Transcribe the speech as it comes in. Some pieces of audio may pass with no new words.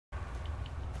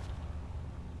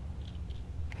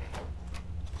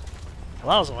Well,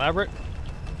 that was elaborate.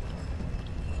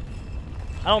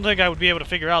 I don't think I would be able to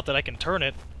figure out that I can turn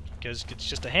it, because it's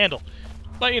just a handle.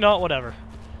 But you know what, whatever.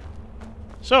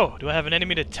 So, do I have an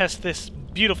enemy to test this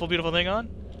beautiful, beautiful thing on?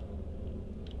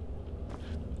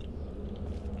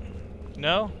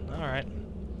 No? Alright.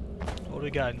 What do we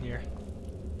got in here?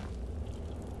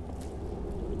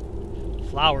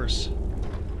 Flowers.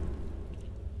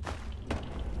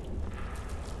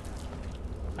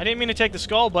 I didn't mean to take the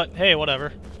skull, but hey,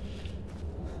 whatever.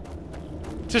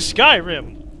 To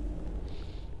Skyrim!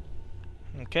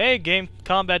 Okay, game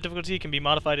combat difficulty can be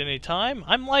modified at any time.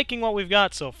 I'm liking what we've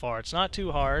got so far. It's not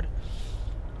too hard.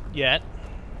 Yet.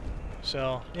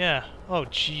 So, yeah. Oh,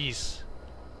 jeez.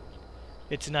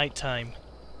 It's nighttime.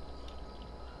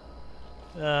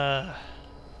 Let's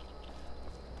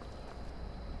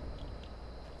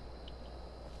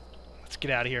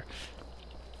get out of here.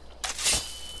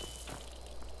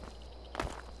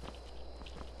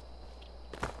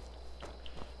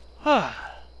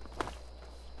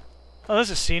 Oh, this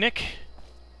is scenic.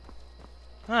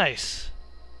 Nice.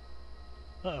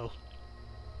 Uh-oh.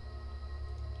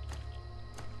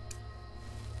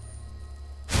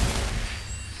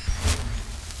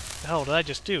 The hell did I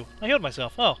just do? I healed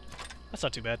myself. Oh, that's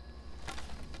not too bad.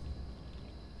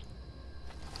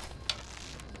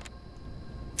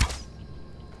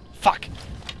 Fuck!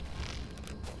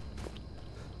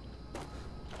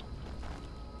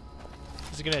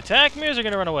 Is it gonna attack me or is it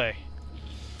gonna run away?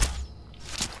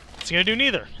 It's gonna do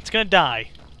neither. It's gonna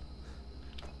die.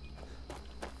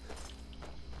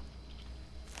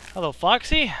 Hello,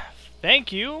 Foxy.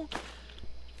 Thank you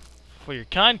for your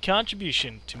kind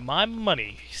contribution to my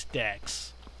money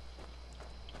stacks.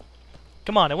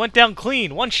 Come on, it went down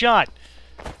clean. One shot.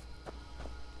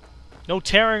 No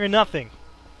tearing or nothing.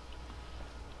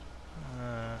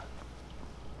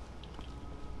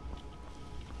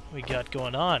 What we got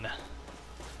going on?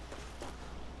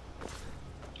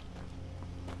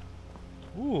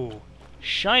 Ooh,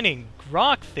 shining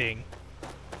rock thing.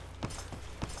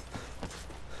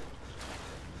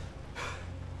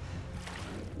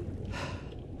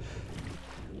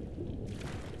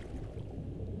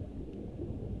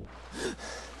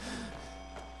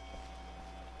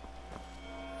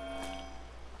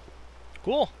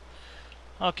 Cool.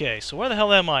 Okay, so where the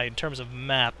hell am I in terms of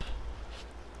map?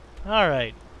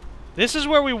 Alright. This is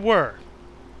where we were.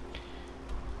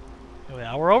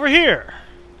 Now we're over here.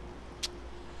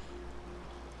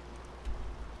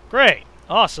 Great.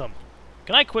 Awesome.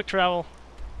 Can I quick travel?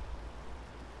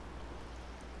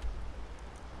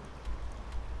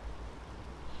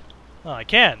 Oh, I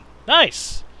can.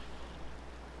 Nice!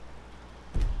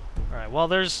 Alright, well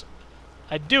there's...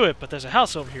 I'd do it, but there's a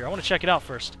house over here. I want to check it out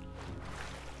first.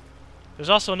 There's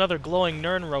also another glowing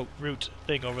Nern root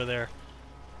thing over there.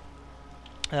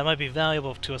 That might be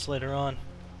valuable to us later on.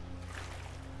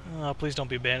 Oh, please don't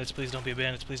be bandits, please don't be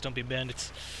bandits, please don't be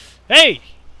bandits. Hey!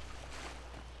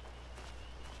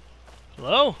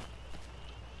 Hello?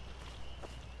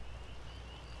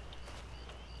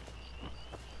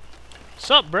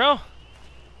 Sup, bro?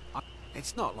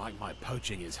 It's not like my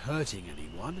poaching is hurting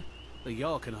anyone. The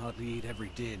Jarl can hardly eat every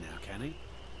deer now, can he?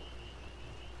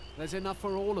 There's enough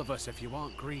for all of us if you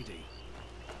aren't greedy.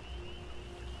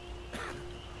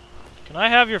 Can I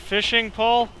have your fishing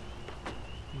pole?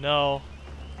 No.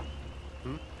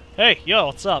 Hmm? Hey, yo,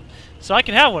 what's up? So I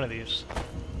can have one of these.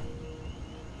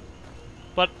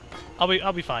 But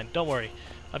I'll be fine. Don't worry.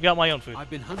 I've got my own food. I've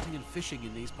been hunting and fishing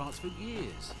in these parts for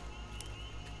years.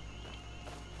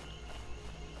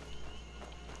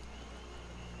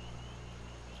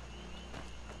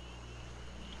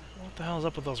 What the hell is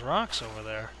up with those rocks over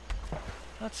there?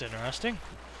 That's interesting.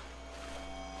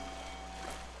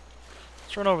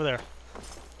 Let's run over there.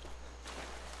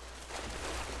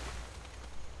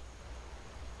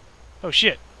 Oh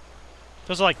shit.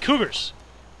 Those are like cougars.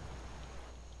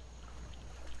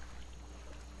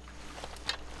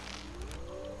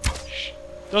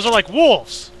 Those are like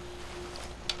wolves.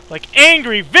 Like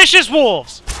angry, vicious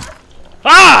wolves.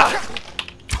 Ah!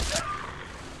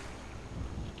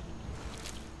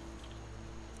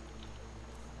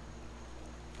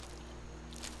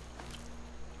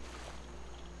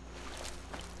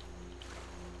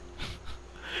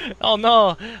 Oh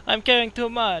no, I'm carrying too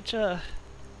much.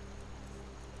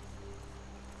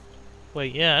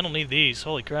 Wait, yeah, I don't need these.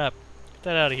 Holy crap. Get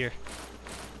that out of here.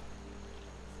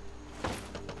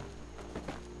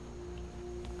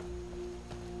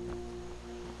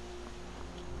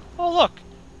 Oh, look!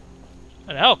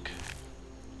 An elk.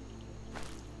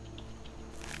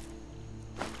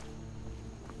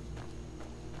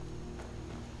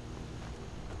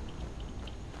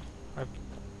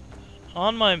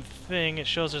 On my thing. It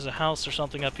shows there's a house or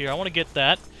something up here. I want to get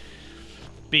that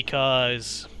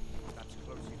because... That's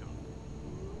close enough.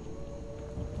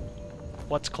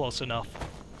 What's close enough?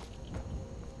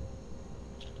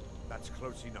 That's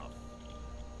close enough.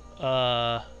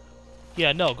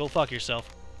 Yeah, no, go fuck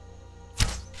yourself.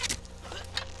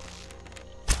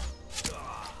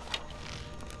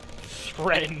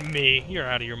 Threaten me. You're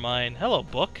out of your mind. Hello,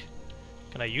 book.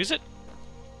 Can I use it?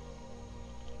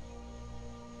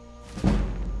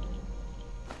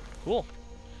 Cool.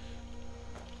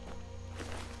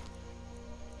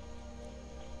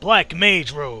 Black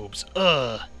mage robes.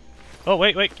 Oh,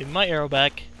 wait. Give me my arrow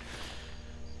back.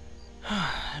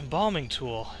 Embalming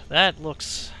tool. That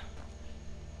looks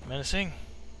menacing.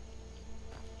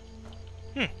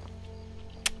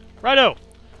 Righto.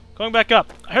 Going back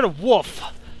up. I heard a wolf.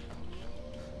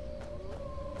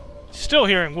 Still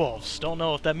hearing wolves. Don't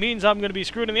know if that means I'm going to be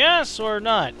screwed in the ass or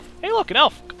not. Hey, look, an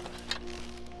elf.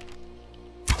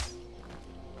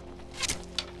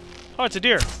 Oh, it's a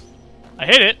deer. I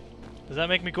hit it. Does that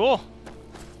make me cool?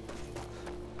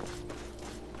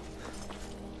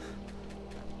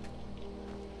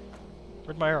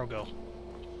 Where'd my arrow go?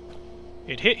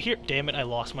 It hit here. Damn it, I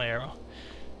lost my arrow.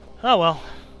 Oh well.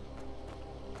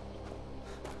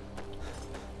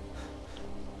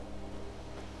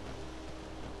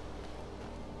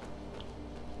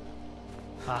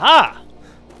 Aha!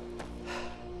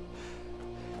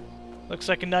 Looks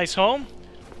like a nice home.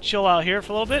 Chill out here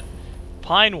for a little bit.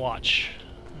 Pine Watch.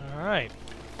 Alright.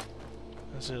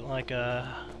 Is it like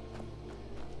a...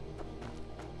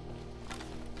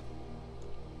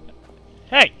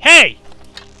 Hey! Hey!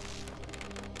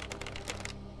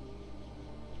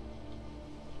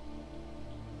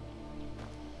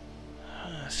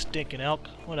 Stinking elk.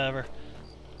 Whatever.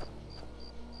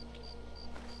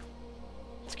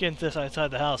 Let's get into this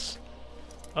outside the house.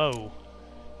 Oh.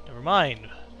 Never mind.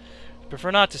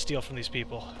 Prefer not to steal from these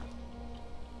people.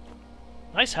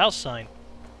 Nice house sign.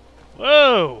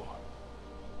 Whoa!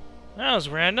 That was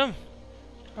random.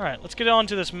 Alright, let's get on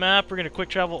to this map. We're going to quick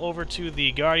travel over to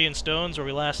the Guardian Stones where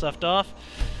we last left off.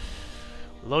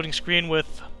 Loading screen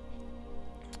with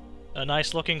a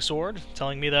nice looking sword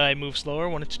telling me that I move slower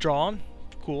when it's drawn.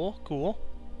 Cool, cool.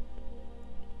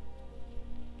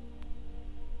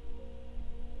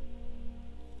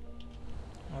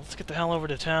 Well, let's get the hell over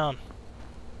to town.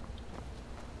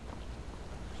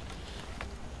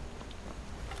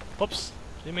 Whoops,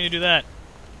 didn't mean to do that.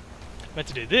 I meant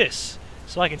to do this,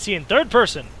 so I can see in third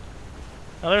person.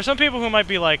 Now, there are some people who might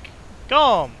be like,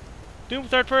 "Calm, do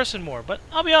third person more," but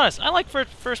I'll be honest, I like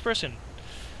first person.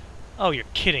 Oh, you're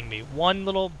kidding me. One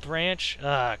little branch?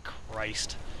 Ah,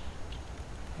 Christ.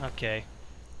 Okay.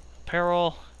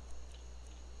 Apparel.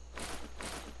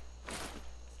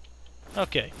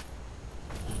 Okay.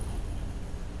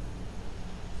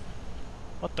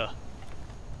 What the?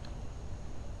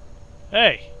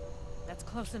 Hey! That's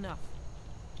close enough.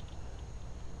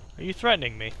 Are you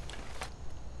threatening me?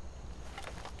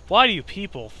 Why do you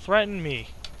people threaten me?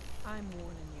 I'm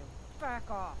warning you.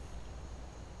 Back off.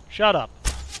 Shut up.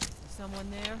 Is someone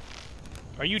there?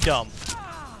 Are you dumb?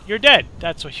 You're dead.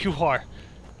 That's what you are.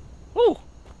 Woo!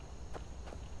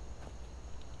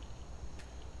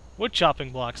 Wood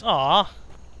chopping blocks. Aww.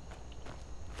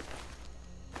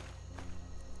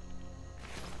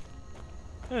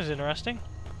 This is interesting.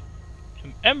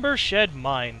 Ember Shed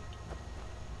Mine.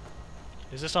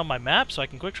 Is this on my map so I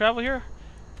can quick travel here?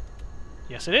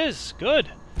 Yes, it is. Good.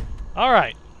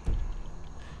 Alright.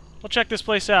 We'll check this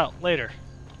place out later.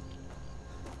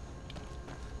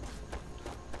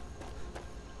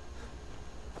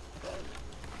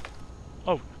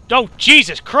 Oh,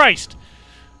 Jesus Christ!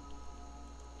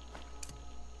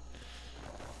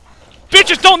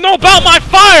 Bitches don't know about my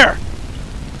fire!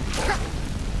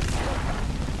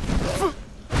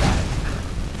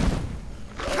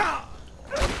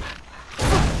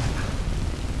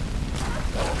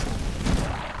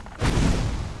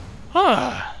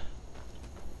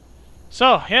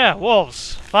 So, yeah,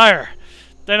 wolves, fire.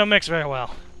 They don't mix very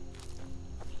well.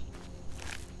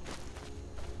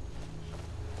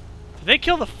 Did they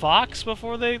kill the fox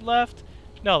before they left?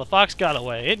 No, the fox got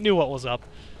away. It knew what was up.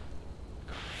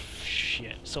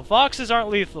 Shit. So foxes aren't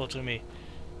lethal to me.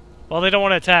 Well, they don't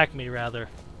want to attack me, rather.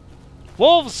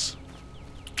 Wolves!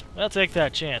 I'll take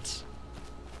that chance.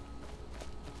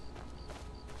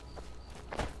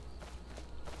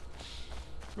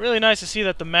 Really nice to see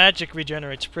that the magic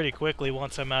regenerates pretty quickly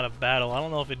once I'm out of battle. I don't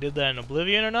know if it did that in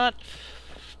Oblivion or not,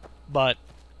 but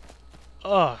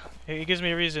it gives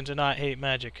me a reason to not hate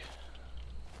magic.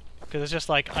 Because it's just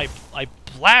like, I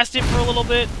blast it for a little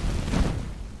bit,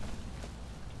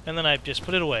 and then I just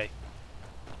put it away.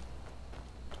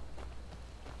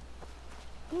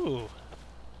 Ooh.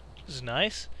 This is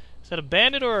nice. Is that a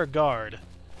bandit or a guard?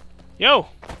 Yo!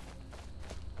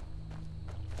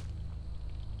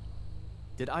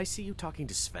 Did I see you talking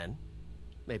to Sven?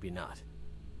 Maybe not.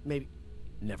 Maybe...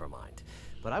 Never mind.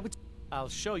 But I'll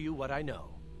show you what I know.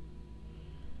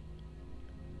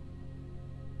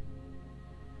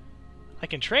 I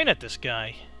can train at this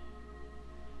guy.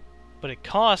 But it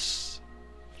costs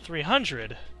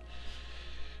 300.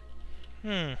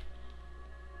 Never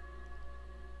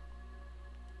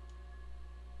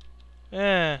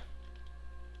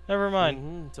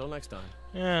mind. Until next time.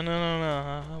 Yeah,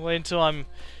 no. Wait until I'm,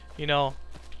 you know,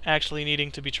 actually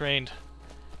needing to be trained.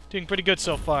 Doing pretty good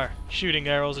so far. Shooting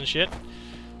arrows and shit.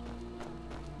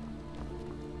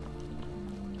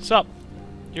 Sup?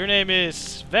 Your name is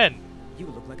Sven. You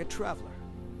look like a traveler.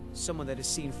 Someone that has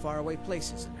seen faraway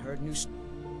places and heard new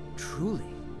Truly.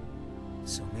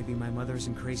 So maybe my mother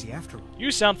isn't crazy after all.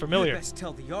 You sound familiar. You best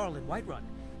tell the Jarl in Whiterun.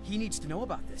 He needs to know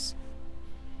about this.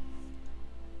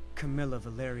 Camilla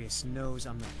Valerius knows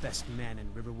I'm the best man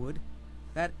in Riverwood.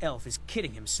 That elf is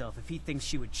kidding himself if he thinks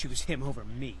she would choose him over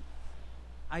me.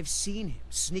 I've seen him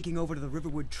sneaking over to the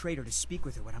Riverwood trader to speak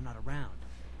with her when I'm not around.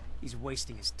 He's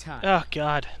wasting his time. Oh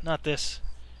god, not this.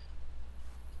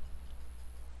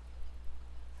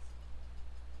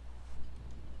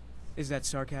 Is that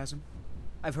sarcasm?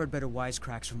 I've heard better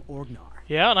wisecracks from Orgnar.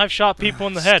 Yeah, and I've shot people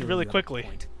in the head Still really the quickly.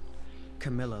 point.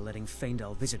 Camilla letting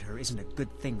Faendal visit her isn't a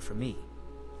good thing for me.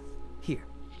 Here,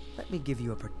 let me give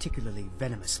you a particularly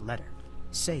venomous letter.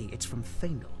 Say it's from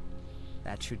Faendal.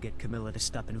 That should get Camilla to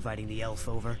stop inviting the elf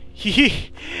over.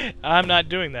 I'm not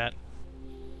doing that.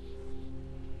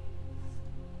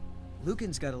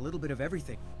 Lucan's got a little bit of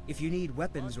everything. If you need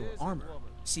weapons or armor,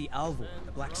 see Alvor,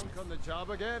 the blacksmith. On the job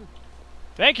again?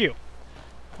 Thank you.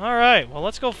 Alright, well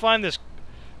let's go find this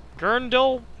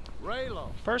Gurndil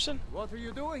Raylo, person. what are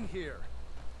you doing here?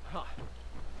 Ha.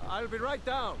 I'll be right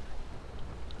down.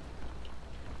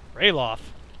 Rayloff.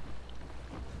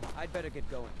 I'd better get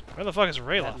going. Where the fuck is That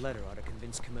Rayloff? letter ought to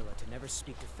convince Camilla to never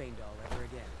speak to Faendal ever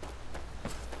again.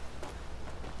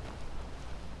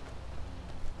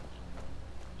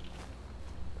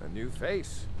 A new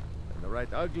face, and the right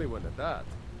ugly one at that.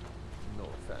 No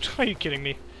offense. Are you kidding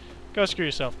me? Go screw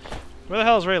yourself. Where the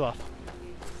hell is Rayloff?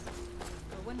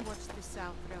 Go and watch the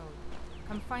south road.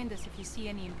 Come find us if you see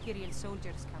any Imperial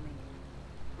soldiers coming.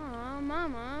 Aw,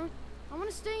 Mama. I want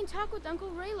to stay and talk with Uncle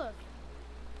Raylo.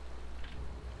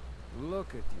 Look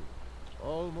at you,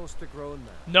 almost a grown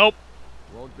man. Nope.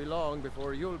 Won't be long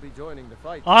before you'll be joining the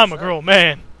fight. I'm a yourself. grown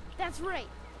man. That's right.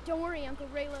 Don't worry, Uncle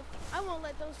Raylo. I won't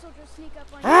let those soldiers sneak up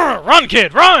on you. Run,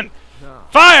 kid, run! Now,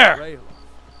 Fire! Raylo,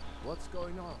 what's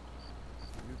going on?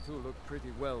 You two look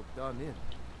pretty well done in.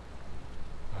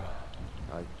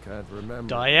 I can't remember.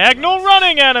 Diagonal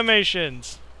running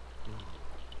animations!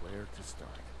 Where to start?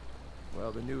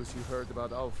 Well, the news you heard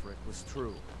about Ulfric was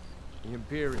true. The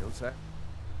Imperials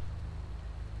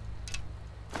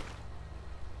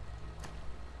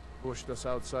pushed us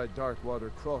outside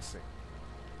Darkwater Crossing.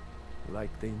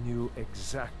 Like they knew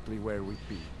exactly where we'd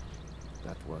be.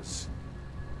 That was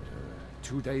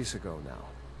 2 days ago now.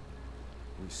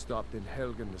 We stopped in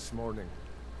Helgen this morning,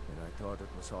 and I thought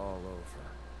it was all over.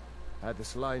 Had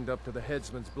us lined up to the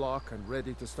headsman's block and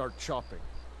ready to start chopping.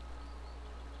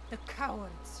 The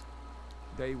cowards.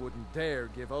 They wouldn't dare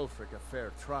give Ulfric a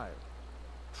fair trial.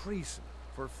 Treason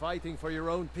for fighting for your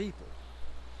own people.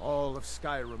 All of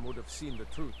Skyrim would have seen the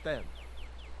truth then.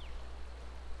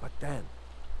 But then,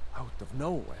 out of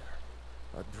nowhere,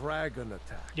 a dragon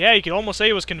attack. Yeah, you could almost say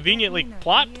it was conveniently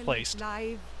plot placed.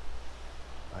 Live.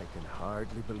 I can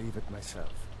hardly believe it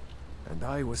myself. And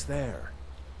I was there.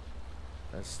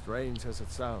 As strange as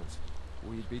it sounds,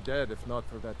 we'd be dead if not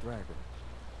for that dragon.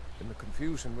 In the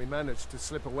confusion, we managed to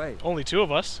slip away. Only two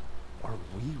of us. Are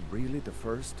we really the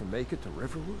first to make it to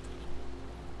Riverwood?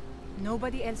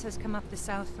 Nobody else has come up the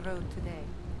south road today,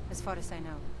 as far as I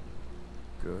know.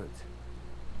 Good.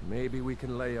 Maybe we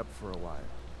can lay up for a while.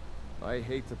 I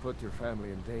hate to put your family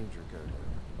in danger, Gerda,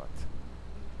 but...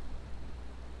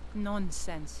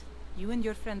 Nonsense. You and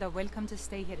your friend are welcome to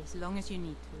stay here as long as you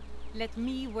need to. Let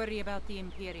me worry about the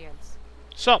Imperials.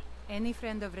 Sup? Any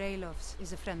friend of Rayloff's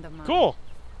is a friend of mine. Cool.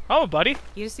 I'm a buddy.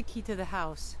 Here's the key to the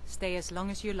house. Stay as long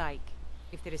as you like.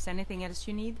 If there is anything else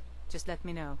you need, just let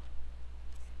me know.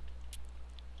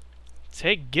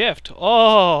 Take gift.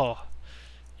 Oh,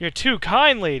 you're too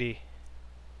kind, lady.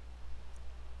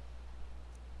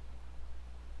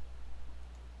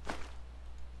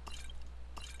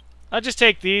 I'll just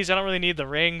take these. I don't really need the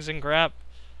rings and crap.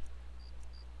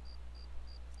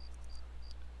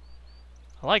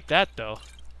 I like that, though.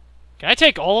 Can I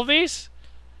take all of these?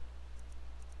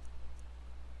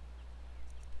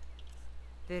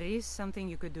 There is something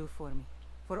you could do for me.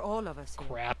 For all of us here.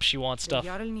 Crap, she wants The stuff.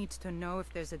 Jarl needs to know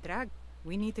if there's a drag.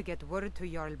 We need to get word to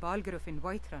Jarl Balgruuf in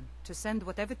Whiterun to send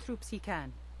whatever troops he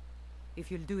can.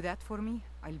 If you'll do that for me,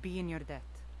 I'll be in your debt.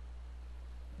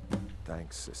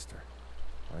 Thanks, sister.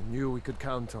 I knew we could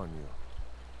count on you.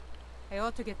 I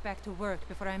ought to get back to work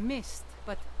before I missed,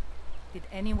 but did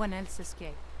anyone else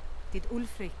escape? Did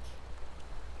Ulfric?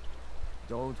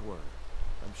 Don't worry.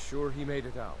 I'm sure he made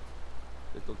it out.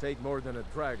 It'll take more than a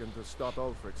dragon to stop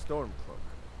Ulfric's Stormcloak.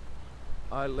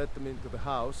 I'll let them into the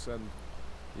house and,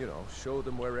 you know, show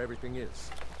them where everything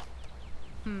is.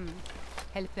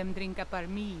 Help them drink up our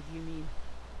mead, you mean?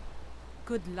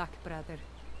 Good luck, brother.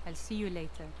 I'll see you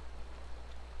later.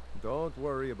 Don't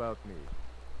worry about me.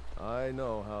 I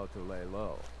know how to lay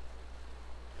low.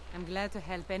 I'm glad to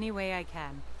help any way I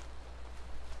can.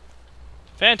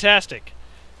 Fantastic.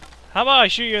 How about I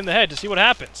shoot you in the head to see what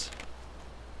happens?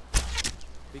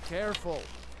 Be careful.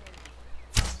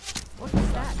 What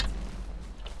was that?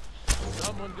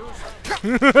 Someone do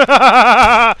something.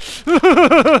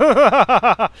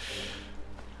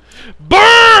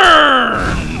 Burn!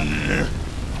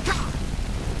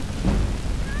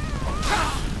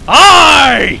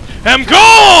 I am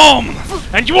Gorm,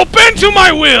 and you will bend to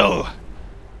my will!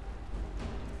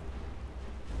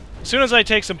 As soon as I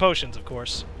take some potions, of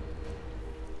course.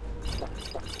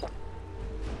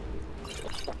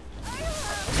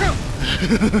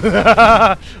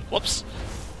 Whoops.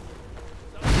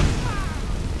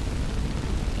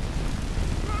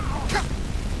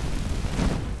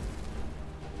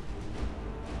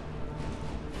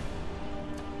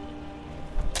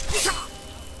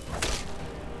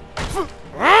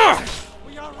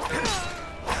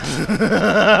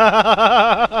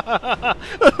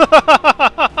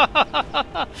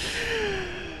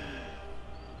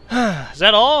 Is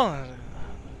that all?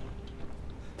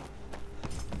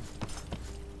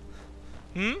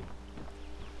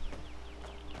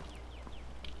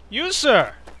 You,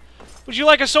 sir! Would you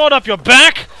like a sword up your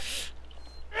back?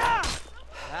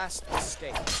 Last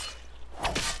mistake.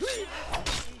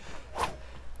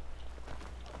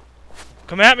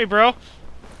 Come at me, bro.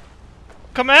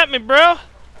 Come at me, bro.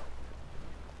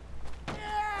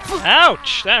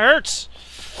 Ouch! That hurts.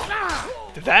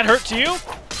 Did that hurt to you?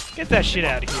 Get that shit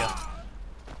out of here.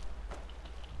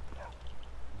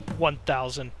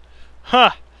 1,000.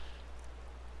 Huh.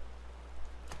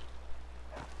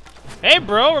 Hey,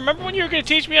 bro, remember when you were going to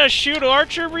teach me how to shoot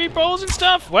archery bows and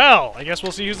stuff? Well, I guess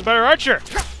we'll see who's the better archer.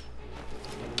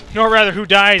 Or rather, who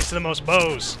dies to the most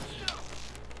bows.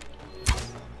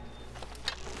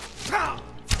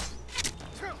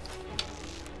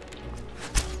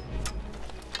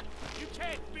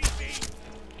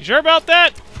 You sure about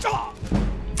that?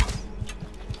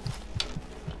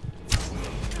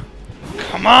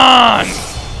 Come on!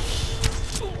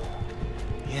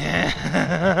 Yeah.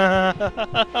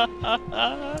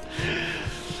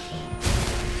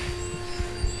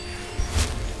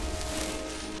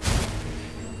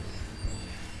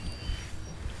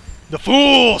 The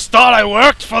fools thought I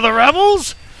worked for the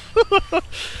rebels?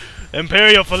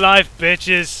 Imperial for life,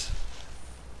 bitches.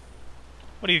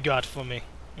 What do you got for me?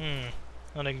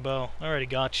 Hunting bow. I already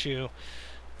got you.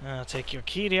 I'll take your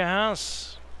key to your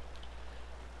house.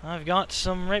 I've got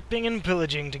some raping and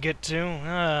pillaging to get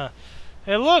to.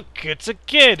 Hey look, it's a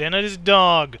kid and his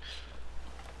dog.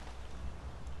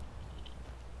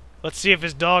 Let's see if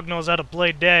his dog knows how to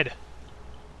play dead.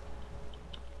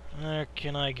 Where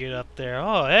can I get up there?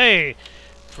 Oh, hey!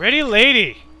 Pretty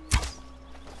lady!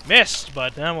 Missed,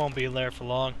 but that won't be there for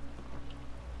long.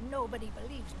 Nobody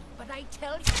believes me, but I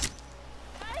tell you.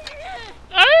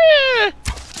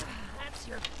 That's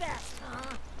your best,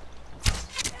 huh?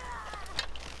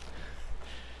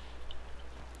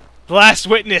 The last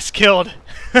witness killed.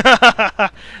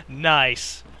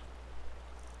 Nice.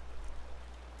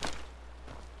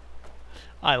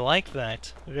 I like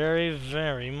that. Very,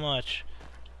 very much.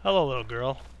 Hello, little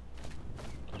girl.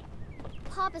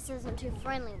 Papa says I'm too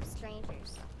friendly with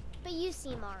strangers, but you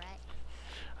seem alright.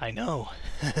 I know.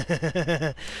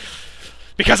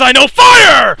 Because I know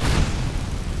fire!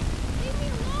 Leave me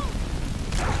alone!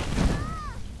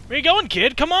 Where you going,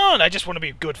 kid? Come on, I just want to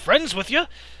be good friends with you.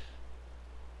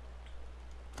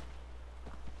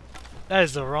 That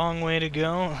is the wrong way to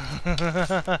go.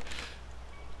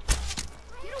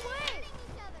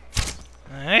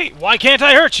 Hey, why can't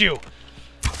I hurt you?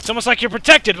 It's almost like you're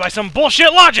protected by some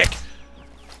bullshit logic.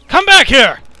 Come back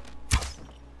here!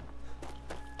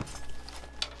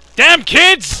 Damn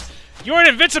kids! You're an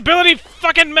invincibility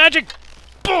fucking magic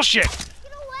bullshit!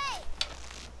 Get away!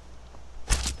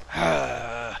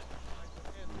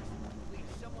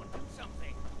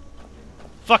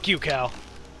 Fuck you, Cal.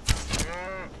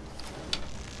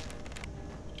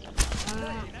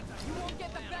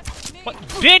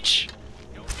 bitch!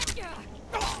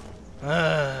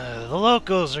 The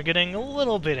locals are getting a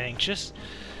little bit anxious.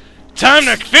 Time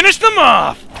to finish them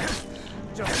off!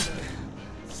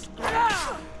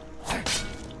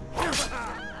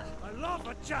 I love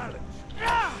a challenge.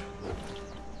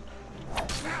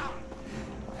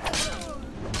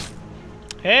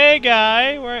 Hey,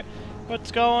 guy,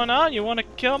 what's going on? You want to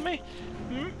kill me?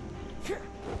 Hmm?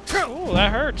 Ooh,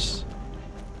 that hurts.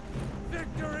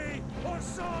 Victory or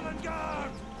Solengard!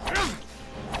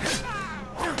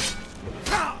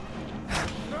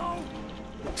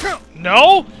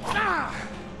 No?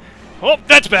 Oh,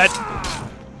 that's bad.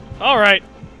 Alright.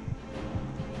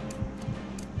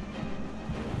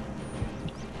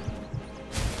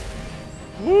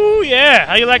 Woo, yeah.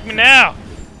 How you like me now?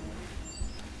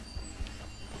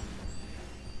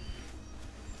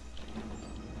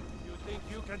 You think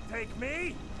you can take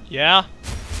me? Yeah.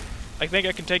 I think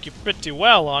I can take you pretty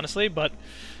well, honestly, but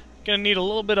gonna need a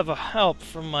little bit of a help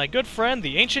from my good friend,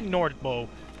 the Ancient Nordbow.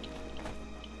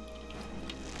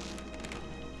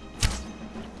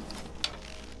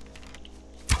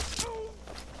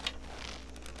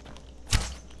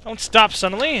 Don't stop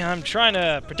suddenly. I'm trying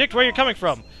to predict where you're coming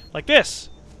from. Like this.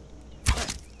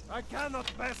 I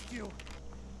cannot best you.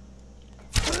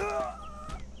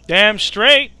 Damn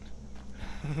straight.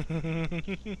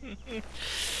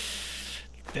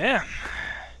 Damn.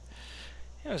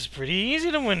 It was pretty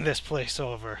easy to win this place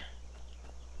over.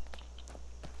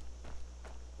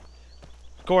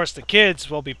 Of course, the kids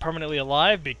will be permanently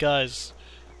alive because...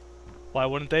 why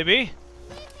wouldn't they be?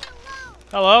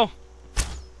 Hello?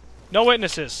 No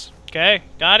witnesses. Okay,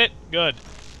 got it? Good.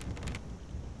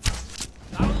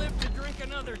 I'll live to drink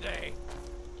another day.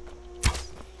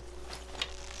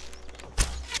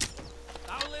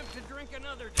 I'll live to drink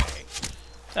another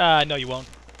day. No you won't.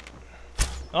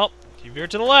 Oh, you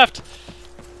veered to the left.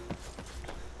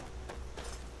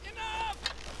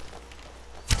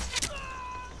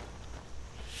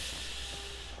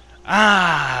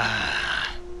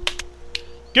 Ah.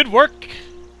 Good work.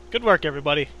 Good work,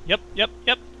 everybody. Yep.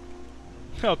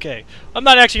 Okay. I'm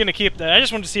not actually going to keep that. I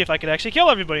just wanted to see if I could actually kill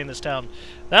everybody in this town.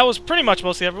 That was pretty much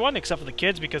mostly everyone, except for the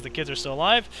kids, because the kids are still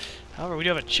alive. However, we do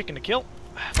have a chicken to kill.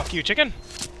 Fuck you, chicken.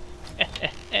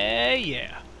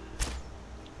 Yeah.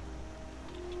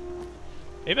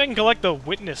 Maybe I can collect the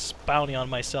witness bounty on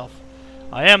myself.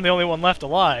 I am the only one left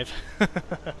alive.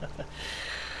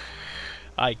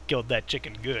 I killed that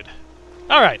chicken good.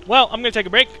 Alright, well, I'm going to take a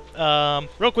break.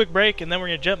 Real quick break, and then we're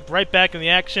going to jump right back in the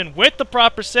action with the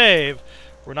proper save.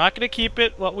 We're not going to keep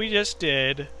it what we just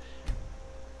did.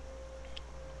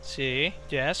 See?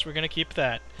 Yes, we're going to keep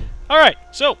that. Alright,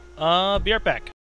 so, be right back.